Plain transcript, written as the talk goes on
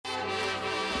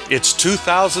It's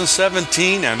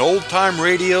 2017 and Old Time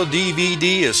Radio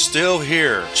DVD is still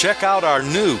here. Check out our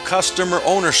new customer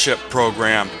ownership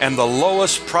program and the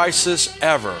lowest prices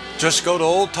ever. Just go to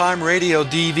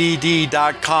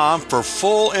oldtimeradiodvd.com for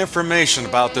full information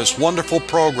about this wonderful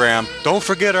program. Don't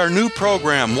forget our new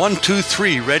program,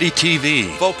 123 Ready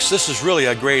TV. Folks, this is really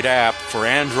a great app for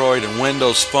Android and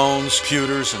Windows phones,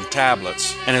 computers, and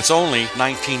tablets. And it's only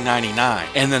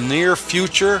 $19.99. In the near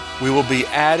future, we will be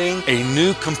adding a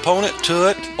new component to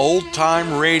it, Old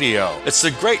Time Radio. It's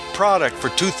a great product for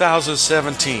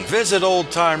 2017. Visit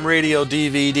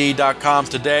oldtimeradiodvd.com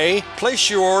today. Place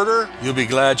your order. You'll be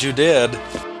glad you did.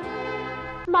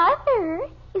 Mother,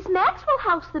 is Maxwell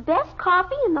House the best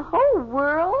coffee in the whole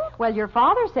world? Well, your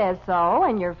father says so,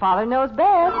 and your father knows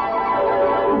best.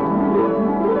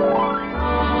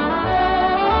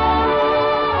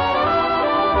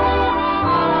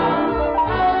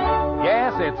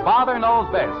 Yes, it's Father Knows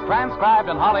Best, transcribed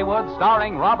in Hollywood,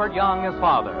 starring Robert Young as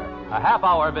father. A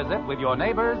half-hour visit with your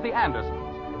neighbors, the Andersons.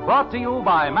 Brought to you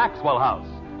by Maxwell House,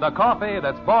 the coffee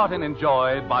that's bought and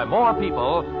enjoyed by more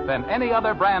people than any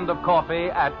other brand of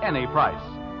coffee at any price.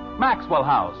 Maxwell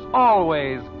House,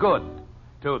 always good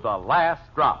to the last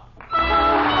drop.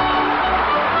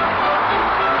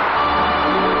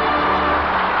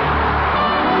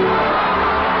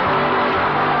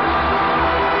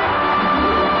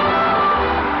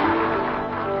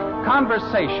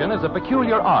 Conversation is a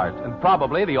peculiar art, and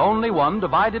probably the only one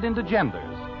divided into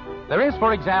genders. There is,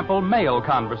 for example, male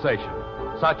conversation,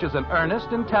 such as an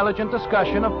earnest, intelligent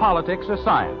discussion of politics or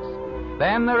science.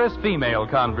 Then there is female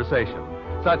conversation,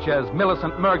 such as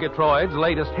Millicent Murgatroyd's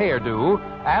latest hairdo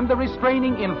and the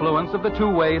restraining influence of the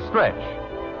two-way stretch.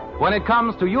 When it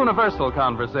comes to universal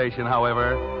conversation,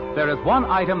 however, there is one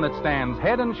item that stands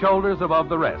head and shoulders above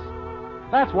the rest.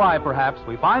 That's why, perhaps,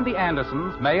 we find the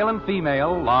Andersons, male and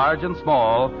female, large and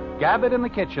small, gathered in the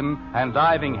kitchen and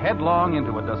diving headlong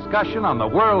into a discussion on the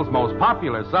world's most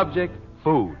popular subject,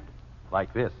 food.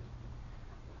 Like this.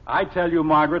 I tell you,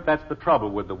 Margaret, that's the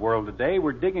trouble with the world today.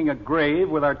 We're digging a grave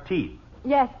with our teeth.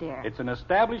 Yes, dear. It's an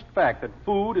established fact that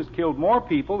food has killed more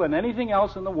people than anything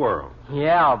else in the world.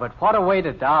 Yeah, but what a way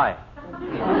to die.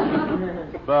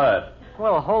 But...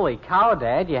 Well, holy cow,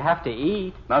 Dad, you have to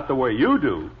eat. Not the way you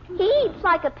do. He eats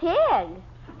like a pig.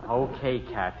 Okay,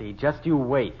 Kathy, just you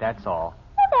wait, that's all.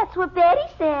 Well, that's what Betty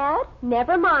said.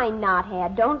 Never mind,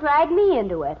 Knothead. Don't drag me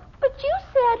into it. But you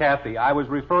said... Kathy, I was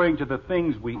referring to the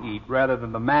things we eat rather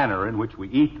than the manner in which we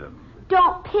eat them.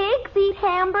 Don't pigs eat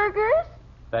hamburgers?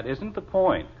 That isn't the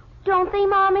point. Don't they,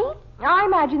 Mommy? I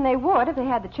imagine they would if they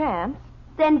had the chance.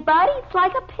 Then Bud eats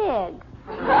like a pig.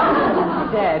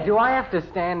 Dad, do I have to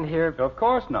stand here? Of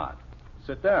course not.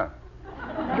 Sit down.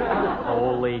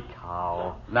 Holy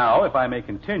cow. Now, if I may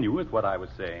continue with what I was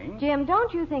saying... Jim,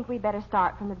 don't you think we'd better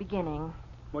start from the beginning?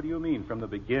 What do you mean, from the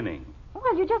beginning?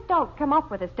 Well, you just don't come up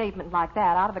with a statement like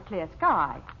that out of a clear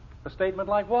sky. A statement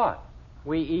like what?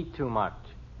 We eat too much.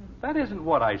 That isn't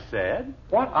what I said.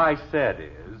 What I said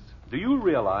is, do you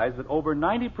realize that over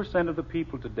 90% of the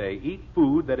people today eat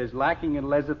food that is lacking in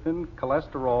lecithin,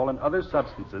 cholesterol, and other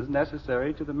substances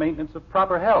necessary to the maintenance of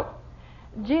proper health?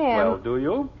 Jim... Well, do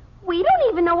you? We don't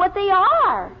even know what they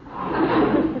are.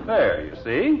 There, you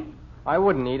see. I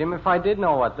wouldn't eat them if I did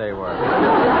know what they were.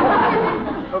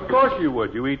 Of course you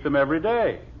would. You eat them every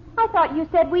day. I thought you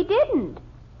said we didn't.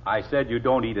 I said you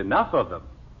don't eat enough of them.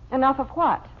 Enough of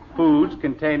what? Foods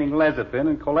containing lecithin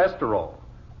and cholesterol.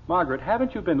 Margaret,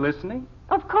 haven't you been listening?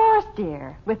 Of course,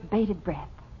 dear, with bated breath.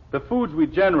 The foods we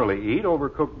generally eat,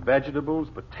 overcooked vegetables,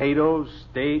 potatoes,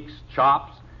 steaks,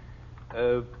 chops.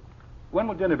 When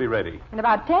will dinner be ready? In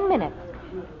about 10 minutes.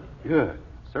 Good.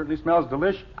 Certainly smells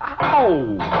delicious.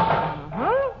 Ow!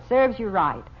 Mm-hmm. Serves you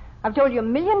right. I've told you a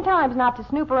million times not to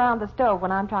snoop around the stove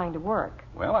when I'm trying to work.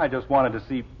 Well, I just wanted to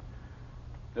see...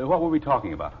 what were we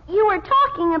talking about? You were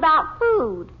talking about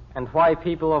food. And why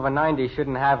people over 90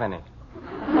 shouldn't have any.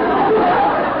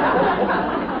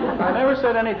 I never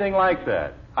said anything like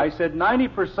that. I said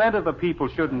 90% of the people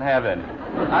shouldn't have any.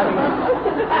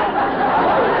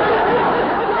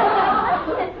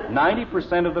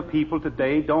 90% of the people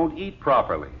today don't eat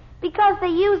properly. Because they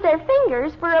use their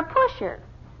fingers for a pusher.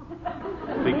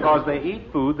 Because they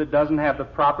eat food that doesn't have the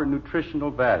proper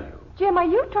nutritional value. Jim, are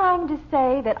you trying to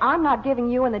say that I'm not giving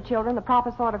you and the children the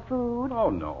proper sort of food? Oh,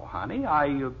 no, honey.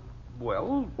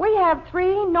 Well... We have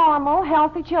 3 normal,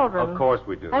 healthy children. Of course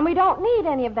we do. And we don't need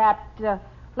any of that,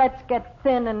 let's get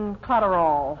thin and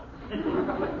clutterall.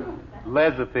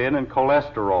 Lecithin and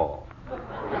cholesterol.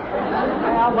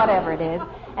 Well, whatever it is.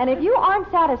 And if you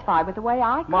aren't satisfied with the way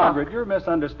I cook... Margaret, you're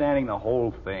misunderstanding the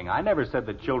whole thing. I never said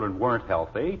that children weren't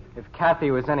healthy. If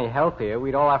Kathy was any healthier,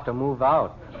 we'd all have to move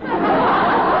out.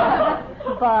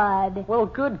 Bud. Well,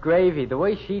 good gravy, the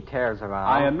way she tears around.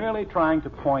 I am merely trying to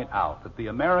point out that the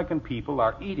American people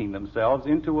are eating themselves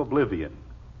into oblivion.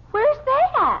 Where's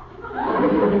that?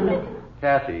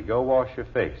 Kathy, go wash your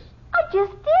face. I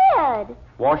just did.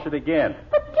 Wash it again.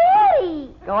 But,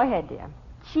 Daddy. Go ahead, dear.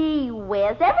 Gee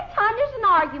whiz, every time there's an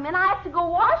argument, I have to go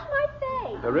wash my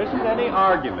face. There isn't any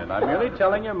argument. I'm merely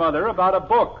telling your mother about a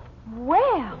book.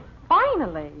 Well,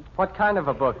 finally. What kind of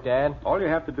a book, Dad? All you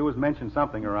have to do is mention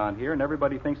something around here, and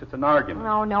everybody thinks it's an argument.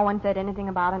 No one said anything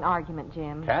about an argument,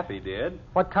 Jim. Kathy did.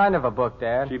 What kind of a book,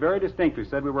 Dad? She very distinctly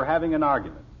said we were having an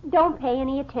argument. Don't pay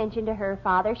any attention to her,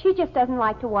 Father. She just doesn't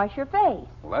like to wash her face.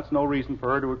 Well, that's no reason for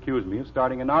her to accuse me of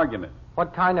starting an argument.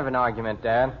 What kind of an argument,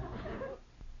 Dad?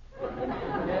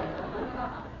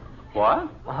 What?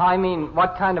 I mean,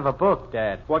 what kind of a book,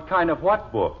 Dad? What kind of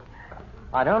what book?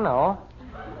 I don't know.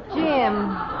 Jim,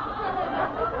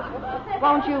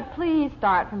 won't you please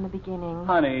start from the beginning?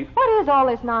 Honey, What is all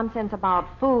this nonsense about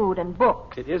food and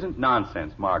books? it isn't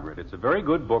nonsense, Margaret. It's a very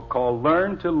good book called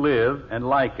Learn to Live and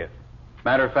Like It.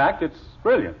 Matter of fact, it's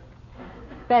brilliant.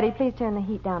 Betty, please turn the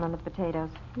heat down on the potatoes.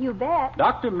 You bet.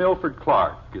 Dr. Milford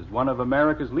Clark is one of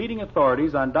America's leading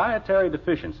authorities on dietary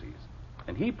deficiencies,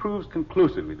 and he proves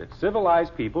conclusively that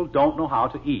civilized people don't know how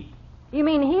to eat. You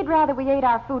mean he'd rather we ate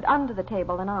our food under the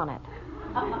table than on it?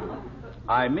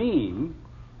 I mean,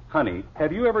 honey,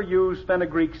 have you ever used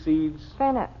fenugreek seeds?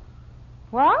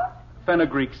 What?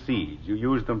 Fenugreek seeds. You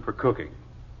use them for cooking.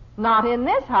 Not in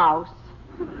this house.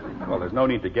 Well, there's no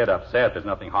need to get upset. There's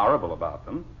nothing horrible about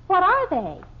them. What are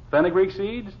they? Fenugreek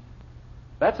seeds?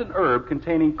 That's an herb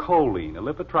containing choline, a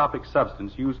lipotropic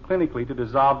substance used clinically to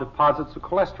dissolve deposits of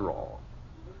cholesterol.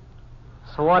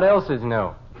 So what else is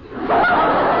new?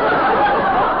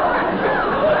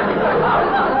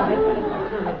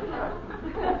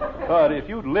 But if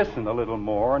you'd listen a little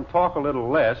more and talk a little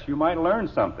less, you might learn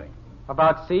something.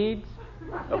 About seeds?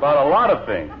 About a lot of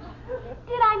things.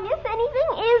 Did I miss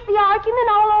anything? Is the argument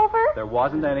all over? There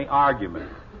wasn't any argument.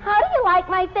 How do you like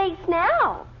my face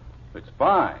now? It's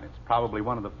fine. It's probably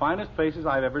one of the finest faces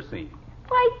I've ever seen.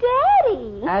 Why,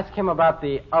 Daddy. Ask him about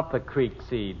the Upper Creek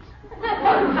seeds.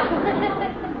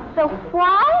 The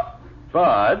what?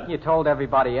 Bud. You told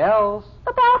everybody else.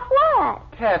 About what?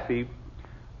 Kathy,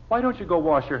 why don't you go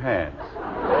wash your hands? But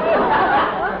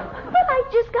I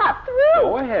just got through.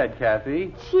 Go ahead,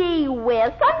 Kathy. Gee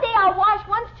whiz. Someday I'll wash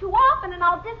once too often and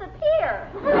I'll disappear.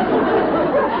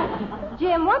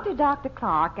 Jim, what do Dr.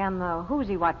 Clark and the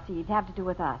whoozy what seeds have to do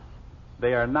with us?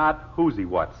 They are not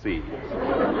whoozy-what seeds.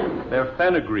 They're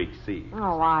fenugreek seeds.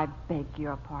 Oh, I beg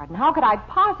your pardon. How could I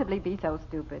possibly be so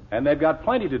stupid? And they've got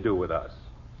plenty to do with us.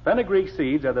 Fenugreek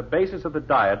seeds are the basis of the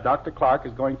diet Dr. Clark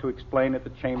is going to explain at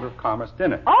the Chamber of Commerce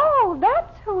dinner. Oh,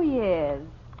 that's who he is.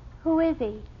 Who is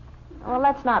he? Well,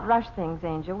 let's not rush things,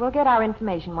 Angel. We'll get our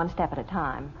information one step at a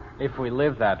time. If we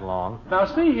live that long. Now,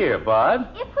 see here, Bud.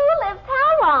 If who lives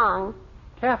how long?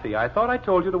 Kathy, I thought I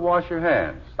told you to wash your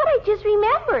hands. But I just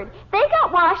remembered. They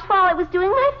got washed while I was doing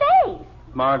my face.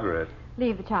 Margaret.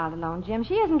 Leave the child alone, Jim.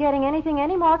 She isn't getting anything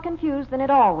any more confused than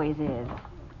it always is.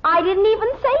 I didn't even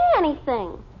say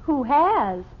anything. Who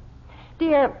has?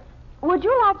 Dear, would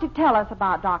you like to tell us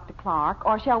about Dr. Clark,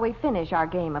 or shall we finish our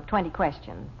game of 20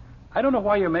 questions? I don't know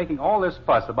why you're making all this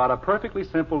fuss about a perfectly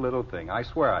simple little thing. I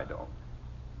swear I don't.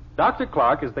 Dr.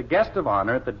 Clark is the guest of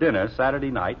honor at the dinner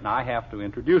Saturday night, and I have to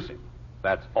introduce him.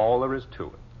 That's all there is to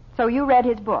it. So you read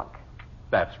his book?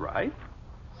 That's right.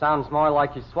 Sounds more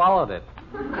like you swallowed it.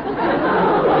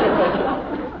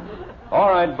 All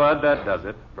right, Bud, that does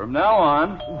it. From now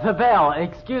on... The bell.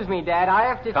 Excuse me, Dad. I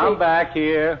have to Come back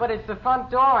here. But it's the front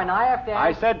door, and I have to...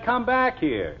 I said come back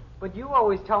here. But you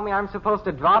always tell me I'm supposed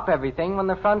to drop everything when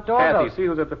the front door Kathy, goes... see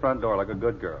who's at the front door like a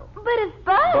good girl. But it's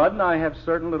Bud. Bud and I have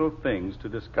certain little things to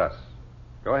discuss.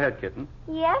 Go ahead, kitten.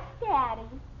 Yes, Daddy.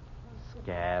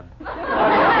 Scab.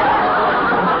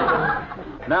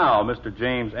 Now, Mr.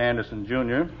 James Anderson,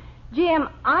 Jr. Jim,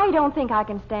 I don't think I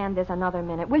can stand this another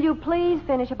minute. Will you please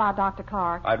finish about Dr.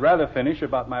 Clark? I'd rather finish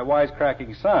about my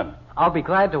wisecracking son. I'll be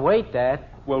glad to wait, Dad.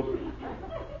 Well,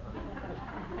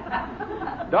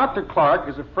 Dr. Clark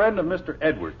is a friend of Mr.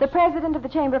 Edwards. The president of the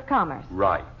Chamber of Commerce.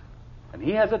 Right. And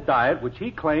he has a diet which he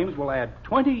claims will add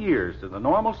 20 years to the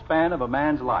normal span of a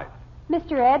man's life.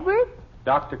 Mr. Edwards?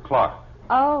 Dr. Clark.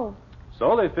 Oh.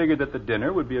 So they figured that the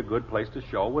dinner would be a good place to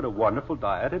show what a wonderful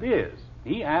diet it is.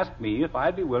 He asked me if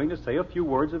I'd be willing to say a few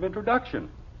words of introduction.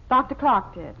 Dr.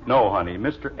 Clark did. No, honey,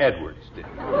 Mr. Edwards did.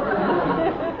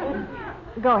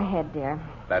 Go ahead, dear.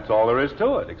 That's all there is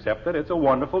to it, except that it's a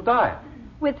wonderful diet.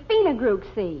 With fenugreek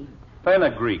seeds.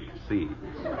 Fenugreek seeds.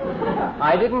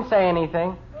 I didn't say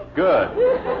anything. Good.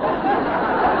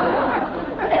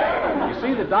 You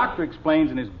see, the doctor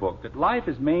explains in his book that life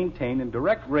is maintained in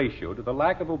direct ratio to the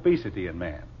lack of obesity in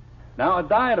man. Now, a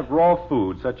diet of raw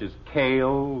food such as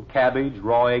kale, cabbage,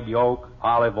 raw egg yolk,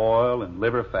 olive oil, and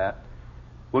liver fat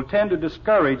will tend to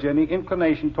discourage any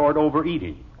inclination toward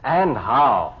overeating. And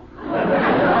how?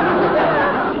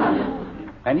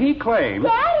 And he claims...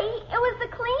 Daddy, it was the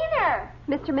cleaner.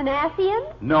 Mr.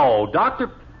 Manassian? No, Dr.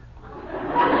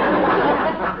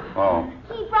 Oh.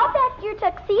 He brought back your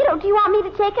tuxedo. Do you want me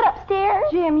to take it upstairs?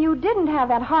 Jim, you didn't have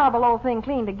that horrible old thing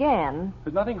cleaned again.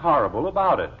 There's nothing horrible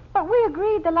about it. But we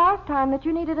agreed the last time that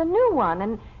you needed a new one,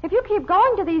 and if you keep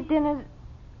going to these dinners...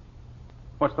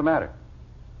 What's the matter?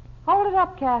 Hold it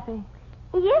up, Kathy.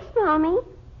 Yes, Mommy.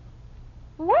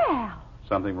 Well,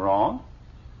 Something wrong?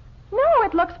 no,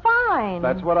 it looks fine.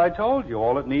 That's what I told you.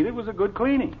 All it needed was a good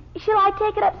cleaning. Shall I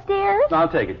take it upstairs? I'll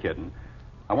take it, kitten.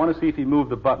 I want to see if he moved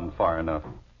the button far enough.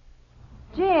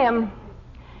 Jim,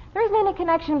 there isn't any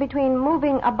connection between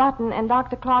moving a button and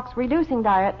Dr. Clark's reducing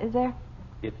diet, is there?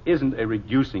 It isn't a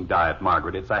reducing diet,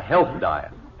 Margaret. It's a health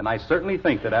diet. And I certainly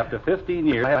think that after 15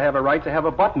 years, I have a right to have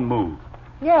a button moved.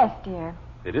 Yes, dear.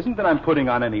 It isn't that I'm putting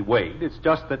on any weight. It's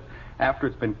just that after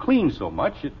it's been cleaned so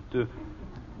much, it...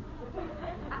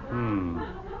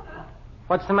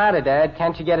 What's the matter, Dad?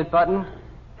 Can't you get it buttoned?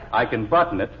 I can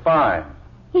button it fine.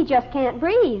 He just can't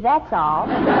breathe, that's all.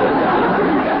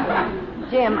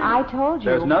 Jim, I told you.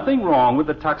 There's nothing wrong with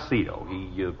the tuxedo.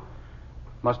 He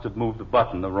must have moved the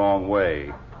button the wrong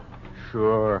way.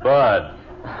 Sure. Bud.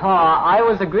 Oh, I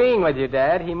was agreeing with you,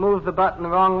 Dad. He moved the button the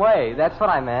wrong way. That's what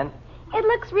I meant. It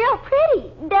looks real pretty,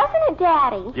 doesn't it,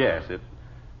 Daddy? Yes,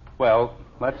 Well,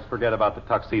 let's forget about the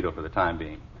tuxedo for the time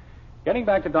being. Getting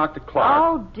back to Dr. Clark.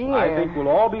 Oh, dear. I think we'll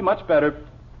all be much better.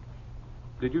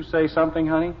 Did you say something,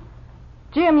 honey?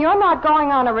 Jim, you're not going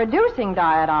on a reducing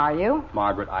diet, are you?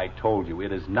 Margaret, I told you,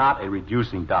 it is not a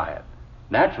reducing diet.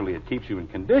 Naturally, it keeps you in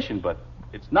condition, but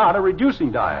it's not a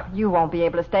reducing diet. You won't be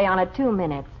able to stay on it 2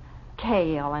 minutes.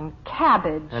 Kale and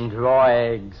cabbage. And raw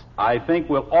eggs. I think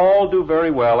we'll all do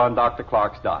very well on Dr.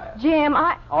 Clark's diet. Jim,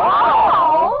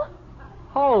 Oh!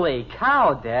 Holy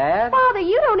cow, Dad. Father,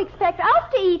 you don't expect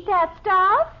us to eat that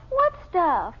stuff. What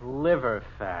stuff? Liver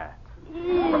fat.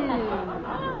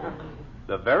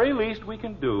 The very least we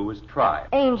can do is try.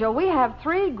 Angel, we have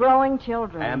 3 growing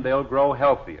children. And they'll grow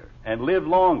healthier and live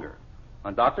longer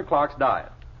on Dr. Clark's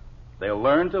diet. They'll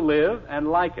learn to live and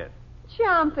like it.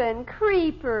 Jumping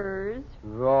creepers.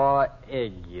 Raw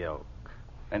egg yolk.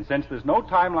 And since there's no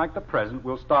time like the present,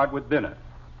 we'll start with dinner.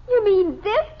 You mean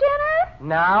this dinner?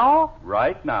 Now?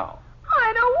 Right now.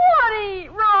 I don't want to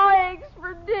eat raw eggs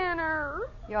for dinner.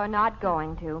 You're not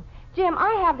going to. Jim,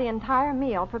 I have the entire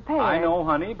meal prepared. I know,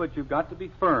 honey, but you've got to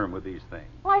be firm with these things.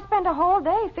 Well, I spent a whole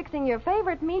day fixing your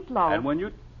favorite meatloaf. And when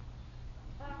you...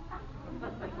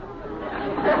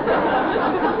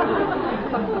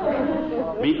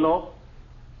 Meatloaf?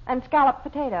 And scalloped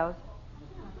potatoes.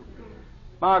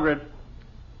 Margaret,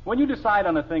 when you decide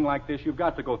on a thing like this, you've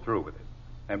got to go through with it.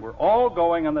 And we're all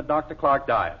going on the Dr. Clark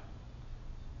diet.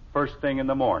 First thing in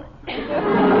the morning.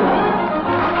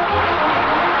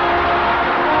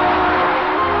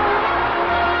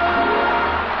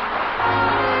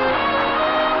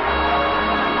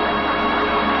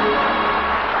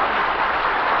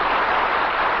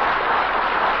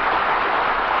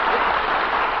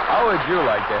 How would you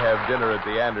like to have dinner at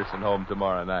the Anderson home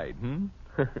tomorrow night,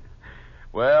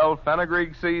 Well,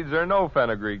 fenugreek seeds or no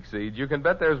fenugreek seeds, you can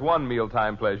bet there's one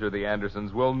mealtime pleasure the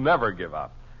Andersons will never give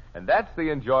up. And that's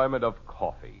the enjoyment of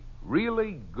coffee.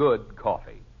 Really good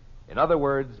coffee. In other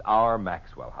words, our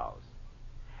Maxwell House.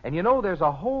 And you know, there's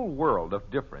a whole world of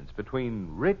difference between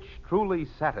rich, truly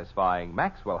satisfying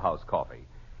Maxwell House coffee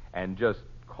and just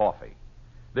coffee.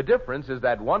 The difference is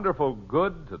that wonderful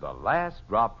good to the last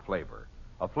drop flavor.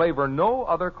 A flavor no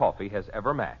other coffee has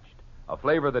ever matched. A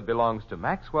flavor that belongs to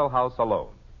Maxwell House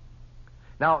alone.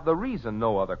 Now, the reason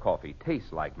no other coffee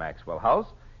tastes like Maxwell House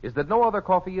is that no other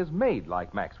coffee is made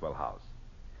like Maxwell House.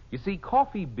 You see,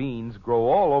 coffee beans grow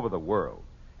all over the world,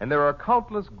 and there are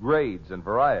countless grades and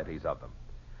varieties of them.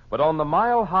 But on the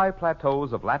mile-high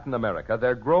plateaus of Latin America,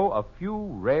 there grow a few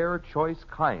rare, choice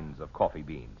kinds of coffee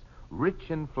beans, rich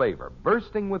in flavor,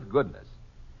 bursting with goodness.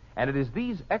 And it is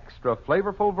these extra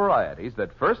flavorful varieties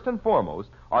that first and foremost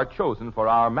are chosen for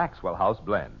our Maxwell House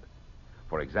blend.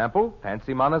 For example,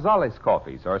 fancy Manizales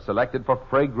coffees are selected for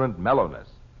fragrant mellowness,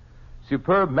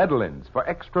 superb Medellins for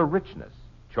extra richness,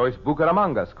 choice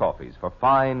Bucaramangas coffees for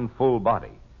fine, full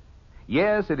body.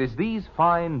 Yes, it is these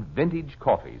fine vintage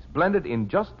coffees, blended in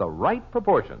just the right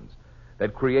proportions,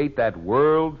 that create that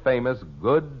world-famous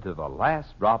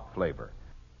good-to-the-last-drop flavor.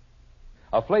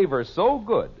 A flavor so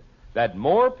good that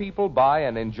more people buy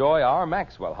and enjoy our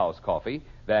Maxwell House coffee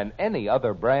than any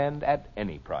other brand at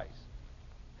any price.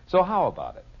 So how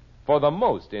about it? For the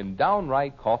most in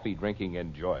downright coffee-drinking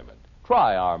enjoyment,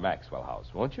 try our Maxwell House,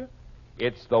 won't you?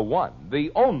 It's the one,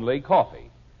 the only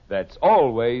coffee that's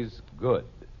always good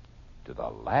to the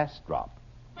last drop.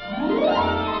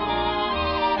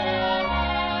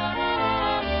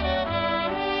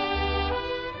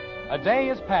 A day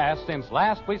has passed since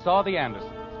last we saw the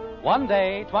Andersons. 1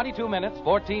 day, 22 minutes,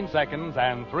 14 seconds,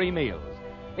 and 3 meals.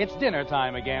 It's dinner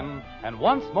time again, and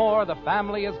once more the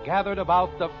family is gathered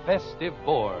about the festive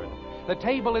board. The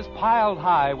table is piled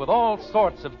high with all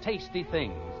sorts of tasty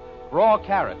things. Raw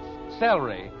carrots,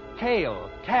 celery, kale,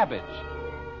 cabbage.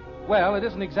 Well, it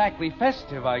isn't exactly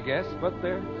festive, I guess, but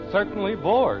they're certainly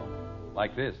bored.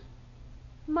 Like this.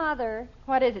 Mother,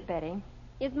 What is it, Betty?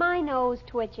 is my nose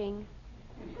twitching?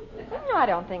 No, I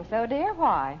don't think so, dear.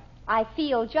 Why? I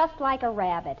feel just like a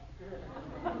rabbit.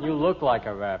 You look like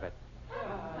a rabbit.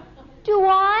 Do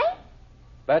I?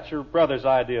 That's your brother's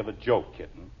idea of a joke,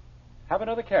 kitten. Have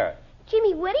another carrot.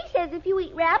 Jimmy Woody says if you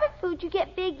eat rabbit food, you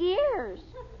get big ears.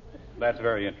 That's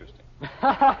very interesting.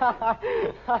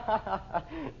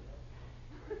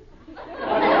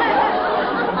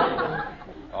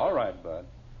 All right, Bud.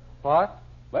 What?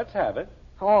 Let's have it.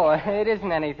 Oh, it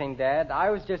isn't anything, Dad.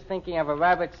 I was just thinking of a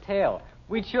rabbit's tail.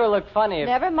 We'd sure look funny if...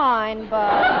 Never mind,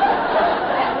 Bud.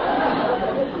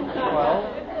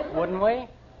 Well, wouldn't we?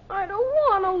 I don't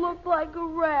want to look like a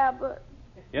rabbit.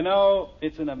 You know,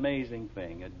 it's an amazing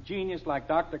thing. A genius like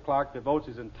Dr. Clark devotes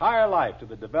his entire life to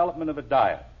the development of a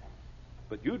diet.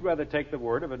 But you'd rather take the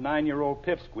word of a 9-year-old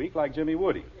pipsqueak like Jimmy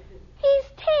Woody. He's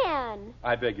 10.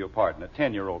 I beg your pardon, a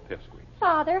 10-year-old pipsqueak.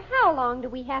 Father, how long do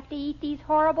we have to eat these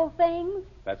horrible things?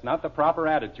 That's not the proper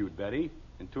attitude, Betty.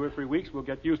 In 2 or 3 weeks, we'll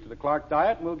get used to the Clark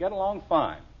diet, and we'll get along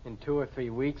fine. In 2 or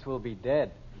 3 weeks, we'll be dead.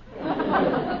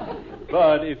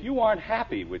 But if you aren't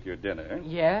happy with your dinner,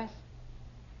 Yes?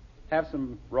 have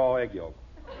some raw egg yolk.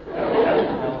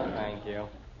 No, thank you.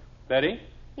 Betty?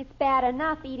 It's bad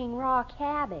enough eating raw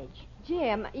cabbage.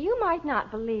 Jim, you might not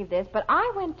believe this, but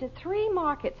I went to 3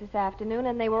 markets this afternoon,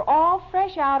 and they were all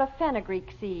fresh out of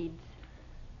fenugreek seeds.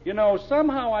 You know,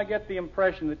 somehow I get the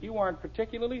impression that you aren't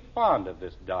particularly fond of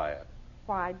this diet.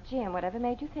 Why, Jim, whatever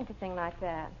made you think a thing like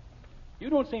that? You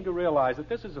don't seem to realize that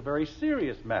this is a very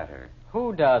serious matter.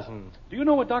 Who doesn't? Do you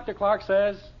know what Dr. Clark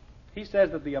says? He says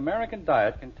that the American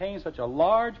diet contains such a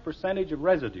large percentage of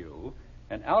residue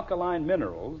and alkaline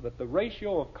minerals that the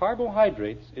ratio of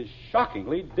carbohydrates is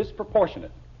shockingly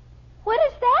disproportionate. What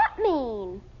does that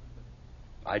mean?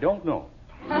 I don't know.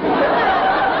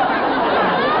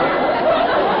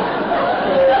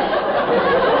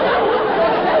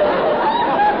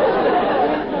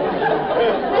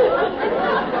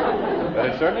 But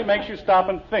it certainly makes you stop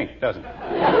and think, doesn't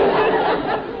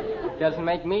it? Doesn't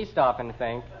make me stop and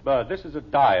think. But this is a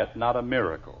diet, not a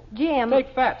miracle. Jim.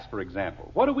 Take fats, for example.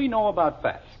 What do we know about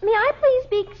fats? May I please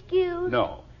be excused?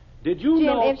 No. Did you Jim,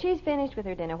 know... if she's finished with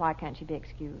her dinner, why can't she be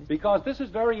excused? Because this is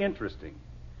very interesting.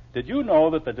 Did you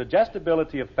know that the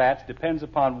digestibility of fats depends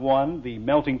upon 1, the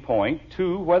melting point,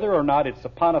 2, whether or not it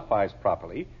saponifies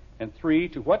properly, and 3,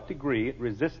 to what degree it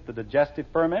resists the digestive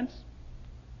ferments?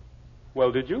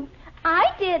 Well, did you? I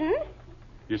didn't.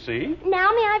 You see?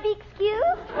 Now may I be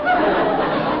excused?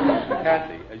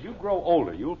 Kathy, as you grow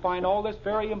older, you'll find all this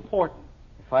very important.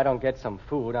 If I don't get some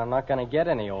food, I'm not going to get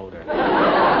any older.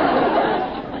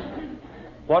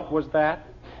 What was that?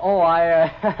 Oh,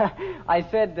 I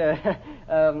said,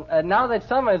 now that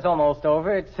summer's almost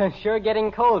over, it's sure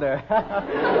getting colder.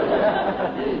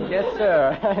 Yes,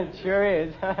 sir. It sure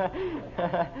is.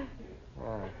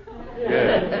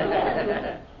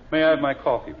 Yes. May I have my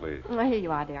coffee, please? Well, here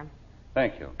you are, dear.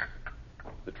 Thank you.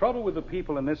 The trouble with the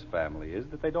people in this family is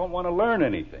that they don't want to learn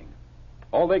anything.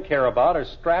 All they care about are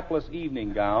strapless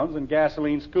evening gowns and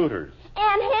gasoline scooters.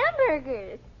 And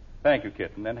hamburgers. Thank you,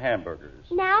 kitten, and hamburgers.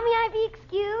 Now may I be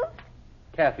excused?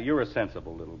 Kathy, you're a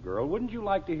sensible little girl. Wouldn't you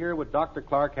like to hear what Dr.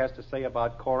 Clark has to say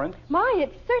about Corinth? My,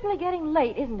 it's certainly getting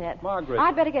late, isn't it? Margaret.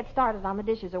 I'd better get started on the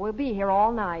dishes, or we'll be here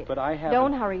all night. But I haven't...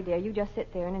 Don't hurry, dear. You just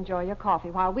sit there and enjoy your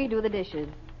coffee while we do the dishes.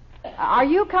 Are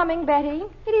you coming, Betty?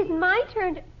 It isn't my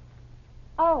turn to...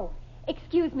 Oh,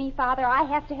 excuse me, Father. I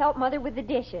have to help Mother with the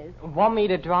dishes. Want me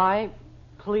to drive?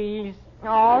 Please?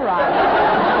 All right.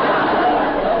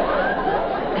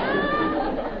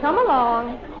 Come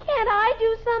along. Can't I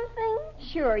do something?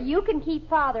 Sure, you can keep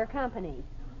Father company.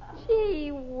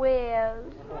 Gee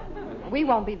whiz. We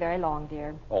won't be very long,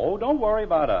 dear. Oh, don't worry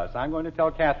about us. I'm going to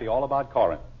tell Kathy all about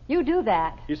Corinth. You do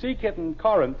that. You see, Kitten,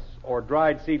 Corinths, or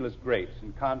dried seedless grapes,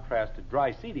 in contrast to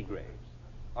dry seedy grapes,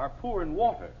 are poor in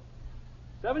water.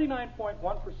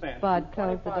 79.1%. Bud,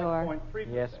 close the door.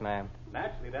 25.3%. Yes, ma'am.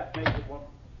 Naturally, that makes it one.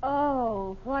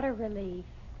 Oh, what a relief.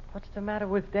 What's the matter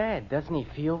with Dad? Doesn't he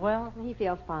feel well? He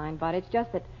feels fine, but it's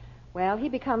just that, well, he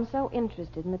becomes so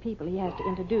interested in the people he has to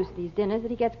introduce at these dinners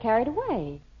that he gets carried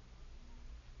away.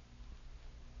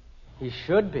 He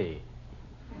should be.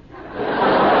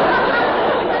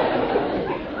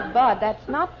 Bud, that's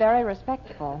not very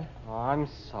respectable. Oh, I'm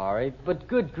sorry, but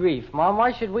good grief, Mom,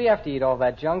 why should we have to eat all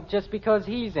that junk just because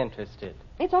he's interested?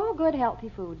 It's all good, healthy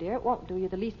food, dear. It won't do you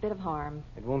the least bit of harm.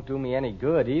 It won't do me any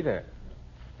good either.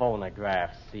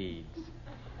 Phonograph seeds.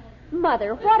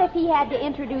 Mother, what if he had to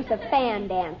introduce a fan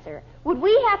dancer? Would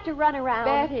we have to run around?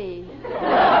 Betty.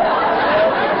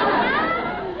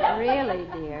 Really,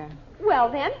 dear.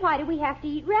 Well, then, why do we have to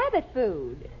eat rabbit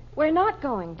food? We're not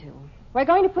going to. We're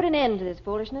going to put an end to this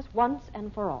foolishness once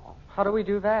and for all. How do we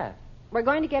do that? We're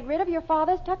going to get rid of your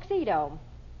father's tuxedo.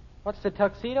 What's the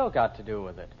tuxedo got to do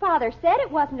with it? Father said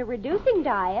it wasn't a reducing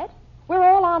diet. We're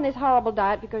all on this horrible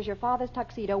diet because your father's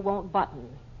tuxedo won't button.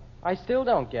 I still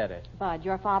don't get it. Bud,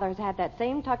 your father has had that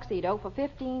same tuxedo for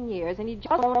 15 years, and he just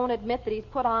won't admit that he's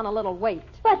put on a little weight.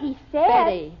 But he said...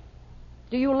 Betty,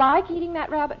 do you like eating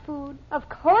that rabbit food? Of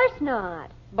course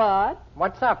not. Bud?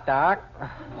 What's up, Doc?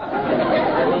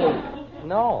 I mean,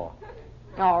 no.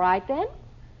 All right, then.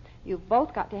 You've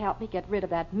both got to help me get rid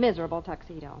of that miserable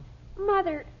tuxedo.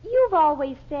 Mother, you've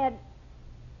always said...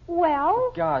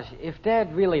 Well... Gosh, if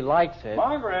Dad really likes it...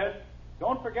 Margaret,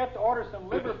 don't forget to order some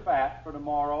liver fat for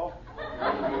tomorrow.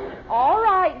 All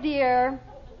right, dear.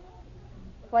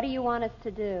 What do you want us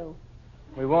to do?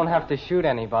 We won't have to shoot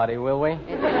anybody, will we?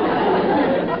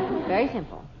 Very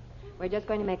simple. We're just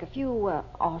going to make a few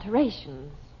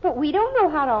alterations. But we don't know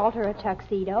how to alter a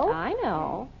tuxedo. I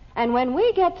know. And when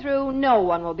we get through, no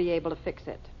one will be able to fix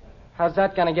it. How's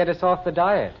that going to get us off the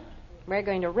diet? We're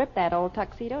going to rip that old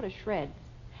tuxedo to shreds.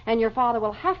 And your father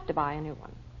will have to buy a new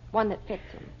one that fits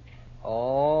him.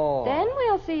 Oh. Then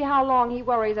we'll see how long he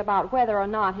worries about whether or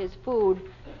not his food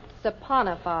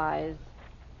saponifies.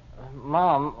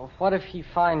 Mom, what if he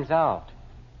finds out?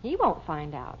 He won't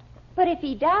find out. But if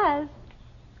he does...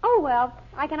 Oh, well,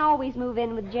 I can always move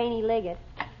in with Janie Liggett.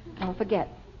 Don't forget,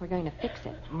 we're going to fix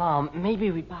it. Mom, maybe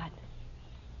we... Bud.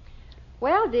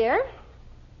 Well, dear,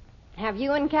 have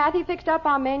you and Kathy fixed up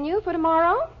our menu for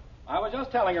tomorrow? I was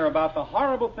just telling her about the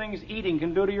horrible things eating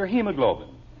can do to your hemoglobin.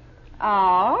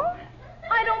 Oh?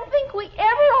 I don't think we ever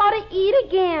ought to eat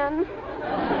again.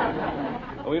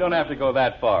 We don't have to go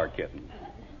that far, Kitten.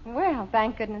 Well,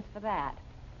 thank goodness for that.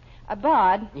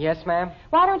 Bud, Yes, ma'am?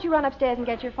 why don't you run upstairs and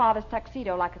get your father's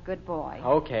tuxedo like a good boy?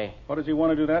 Okay. What does he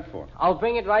want to do that for? I'll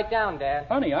bring it right down, Dad.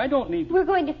 Honey, I don't need... We're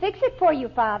going to fix it for you,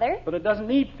 Father. But it doesn't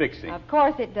need fixing. Of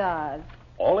course it does.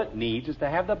 All it needs is to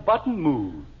have the button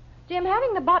moved. Jim,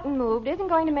 having the button moved isn't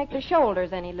going to make the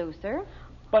shoulders any looser.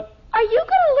 But Are you going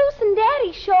to loosen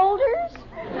Daddy's shoulders?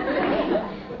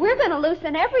 We're going to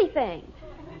loosen everything.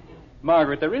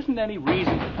 Margaret, there isn't any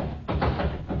reason.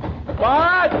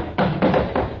 Bud!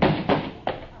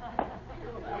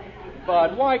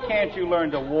 Bud, why can't you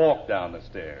learn to walk down the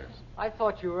stairs? I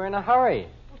thought you were in a hurry.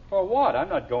 For what? I'm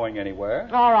not going anywhere.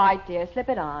 All right, dear, slip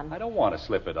it on. I don't want to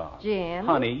slip it on. Jim?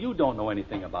 Honey, you don't know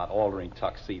anything about altering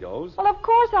tuxedos. Well, of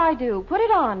course I do. Put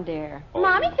it on, dear. Oh.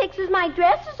 Mommy fixes my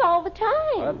dresses all the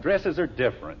time. Well, dresses are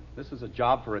different. This is a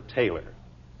job for a tailor.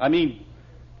 I mean,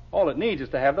 all it needs is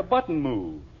to have the button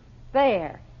moved.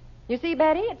 There. You see,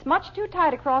 Betty, it's much too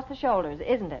tight across the shoulders,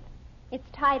 isn't it? It's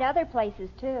tight other places,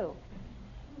 too.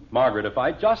 Margaret, if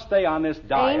I just stay on this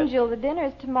diet... Angel, the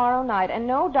dinner's tomorrow night, and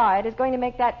no diet is going to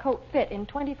make that coat fit in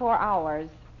 24 hours.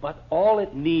 But all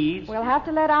it needs... We'll have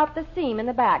to let out the seam in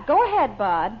the back. Go ahead,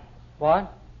 Bud.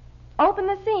 What? Open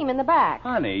the seam in the back.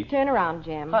 Honey... Turn around,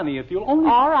 Jim. Honey, if you'll only...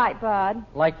 All right, Bud.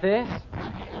 Like this?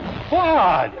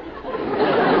 Bud!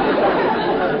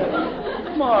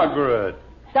 Margaret,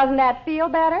 Doesn't that feel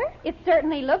better? It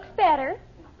certainly looks better.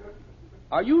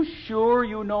 are you sure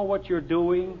you know what you're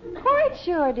doing? Quite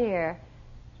sure, dear.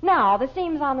 Now, the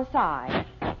seam's on the side.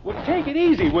 Well, take it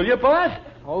easy, will you, Bud?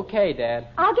 Okay, Dad.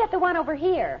 I'll get the one over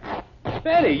here.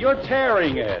 Betty, you're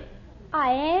tearing it.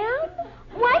 I am?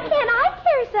 Why can't I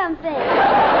tear something?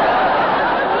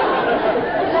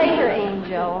 Later,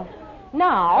 Angel.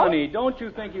 Now... Honey, don't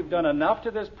you think you've done enough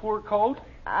to this poor coat?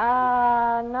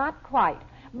 Not quite.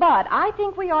 But I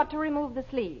think we ought to remove the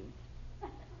sleeves.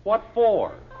 What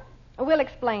for? We'll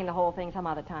explain the whole thing some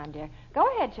other time, dear. Go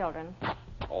ahead, children.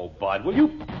 Oh, Bud, will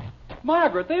you...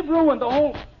 Margaret, they've ruined the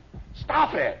whole...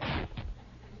 Stop it!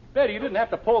 Betty, you didn't have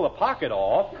to pull the pocket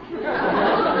off.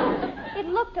 It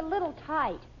looked a little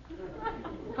tight.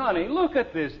 Honey, look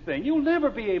at this thing. You'll never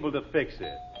be able to fix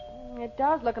it. It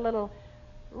does look a little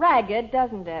ragged,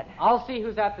 doesn't it? I'll see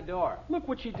who's at the door. Look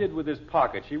what she did with this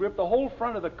pocket. She ripped the whole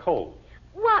front of the coat.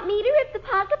 Want me to rip the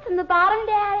pockets in the bottom,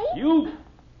 Daddy? You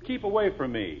keep away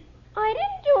from me. I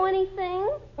didn't do anything.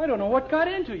 I don't know what got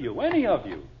into you, any of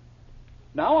you.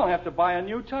 Now I'll have to buy a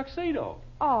new tuxedo.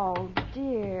 Oh,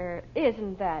 dear.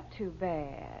 Isn't that too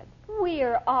bad?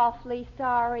 We're awfully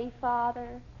sorry,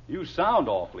 Father. You sound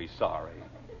awfully sorry.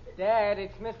 Dad,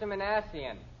 it's Mr.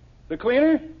 Manassian. The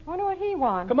cleaner? Wonder what he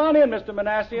wants. Come on in, Mr.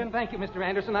 Manassian. Thank you, Mr.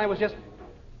 Anderson. I was just...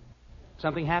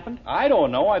 Something happened? I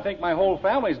don't know. I think my whole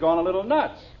family's gone a little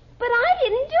nuts. But I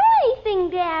didn't do anything,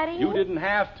 Daddy. You didn't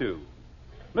have to.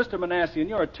 Mr. Manassian,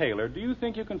 you're a tailor. Do you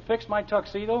think you can fix my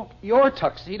tuxedo? Your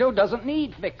tuxedo doesn't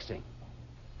need fixing.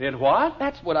 Did what?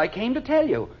 That's what I came to tell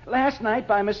you. Last night,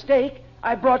 by mistake,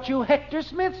 I brought you Hector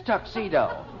Smith's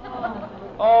tuxedo.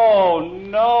 Oh,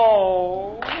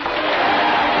 no.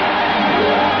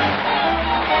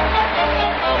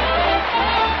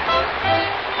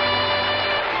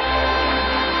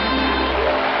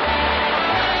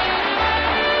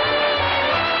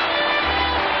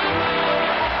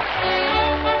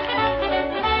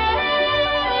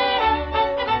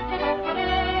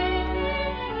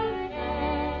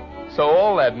 So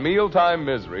all that mealtime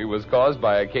misery was caused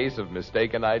by a case of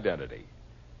mistaken identity.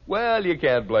 Well, you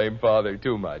can't blame Father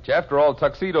too much. After all,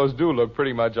 tuxedos do look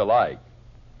pretty much alike.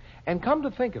 And come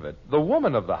to think of it, the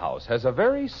woman of the house has a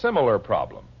very similar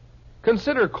problem.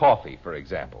 Consider coffee, for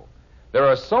example. There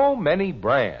are so many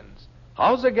brands.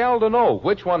 How's a gal to know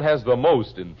which one has the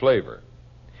most in flavor?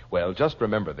 Well, just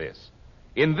remember this.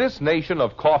 In this nation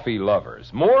of coffee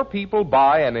lovers, more people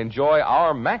buy and enjoy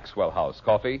our Maxwell House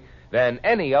coffee than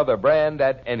any other brand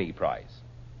at any price.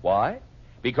 Why?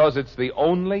 Because it's the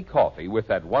only coffee with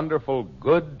that wonderful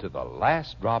good to the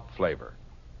last drop flavor.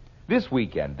 This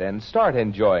weekend, then, start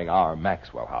enjoying our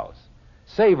Maxwell House.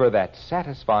 Savor that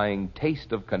satisfying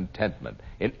taste of contentment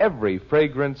in every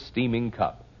fragrant, steaming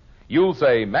cup. You'll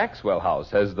say Maxwell House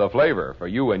has the flavor for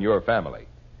you and your family.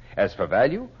 As for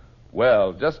value,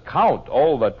 well, just count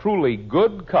all the truly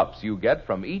good cups you get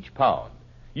from each pound.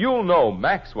 You'll know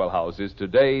Maxwell House is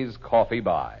today's coffee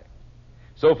buy.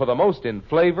 So for the most in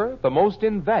flavor, the most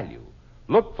in value,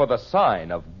 look for the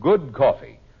sign of good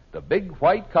coffee, the big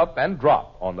white cup and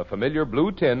drop on the familiar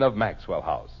blue tin of Maxwell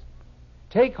House.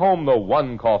 Take home the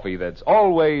one coffee that's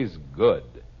always good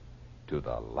to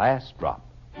the last drop.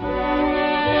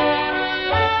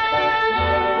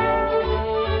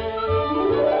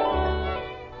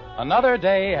 Another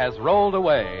day has rolled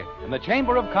away, and the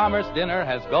Chamber of Commerce dinner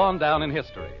has gone down in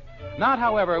history. Not,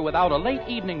 however, without a late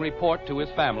evening report to his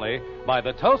family by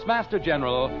the Toastmaster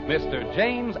General, Mr.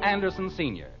 James Anderson,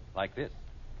 Sr., like this.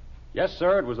 Yes,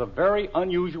 sir, it was a very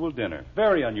unusual dinner.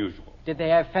 Very unusual. Did they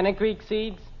have fenugreek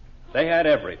seeds? They had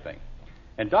everything.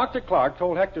 And Dr. Clark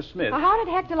told Hector Smith... Well, how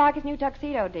did Hector like his new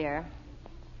tuxedo, dear?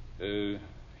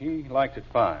 He liked it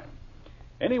fine.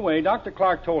 Anyway, Dr.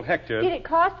 Clark told Hector... Did it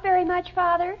cost very much,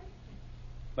 Father?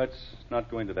 Let's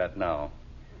not go into that now.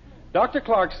 Dr.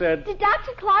 Clark said... Did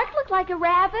Dr. Clark look like a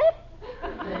rabbit?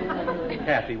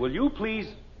 Kathy, will you please...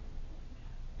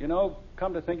 You know,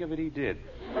 come to think of it, he did.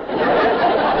 Well,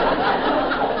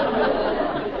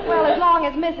 as long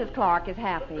as Mrs. Clark is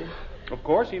happy. Of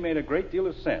course, he made a great deal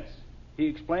of sense. He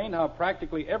explained how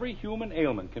practically every human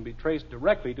ailment can be traced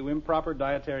directly to improper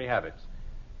dietary habits.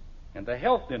 And the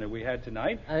health dinner we had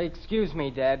tonight... Excuse me,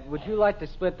 Dad. Would you like to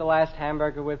split the last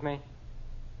hamburger with me?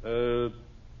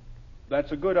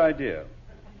 That's a good idea.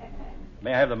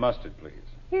 May I have the mustard, please?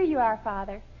 Here you are,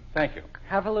 Father. Thank you.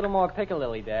 Have a little more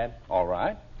piccalilli, Dad. All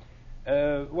right.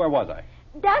 Where was I?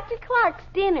 Dr. Clark's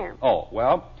dinner. Oh,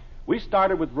 well, we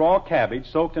started with raw cabbage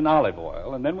soaked in olive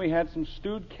oil, and then we had some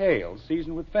stewed kale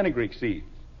seasoned with fenugreek seeds.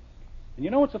 And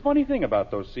you know what's the funny thing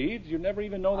about those seeds? You'd never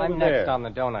even know they I'm were next there. on the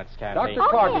donuts, Kathy. Dr.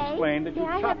 Clark Okay. explained that you May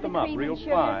I chop have the them up cream real and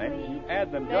sugar, fine, please? and you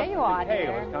add them There just you as are, the kale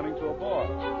dear. is coming to a boil.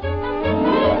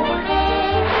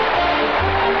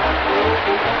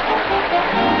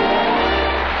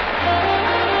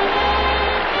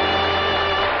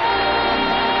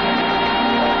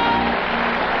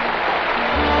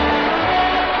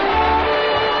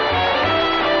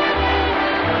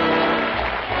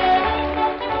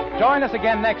 Join us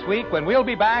again next week when we'll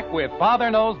be back with Father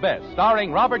Knows Best,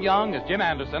 starring Robert Young as Jim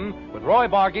Anderson, with Roy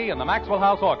Bargy and the Maxwell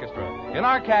House Orchestra. In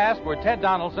our cast were Ted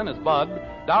Donaldson as Bud,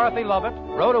 Dorothy Lovett,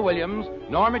 Rhoda Williams,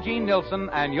 Norma Jean Nilsson,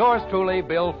 and yours truly,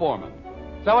 Bill Foreman.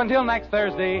 So until next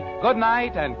Thursday, good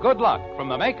night and good luck from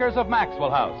the makers of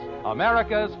Maxwell House,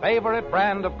 America's favorite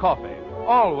brand of coffee.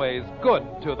 Always good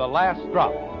to the last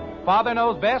drop. Father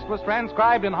Knows Best was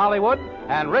transcribed in Hollywood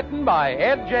and written by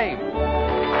Ed James.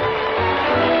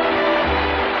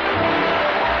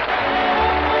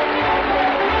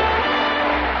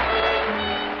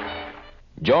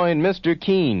 Join Mr.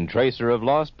 Keene, Tracer of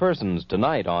Lost Persons,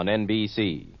 tonight on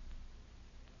NBC.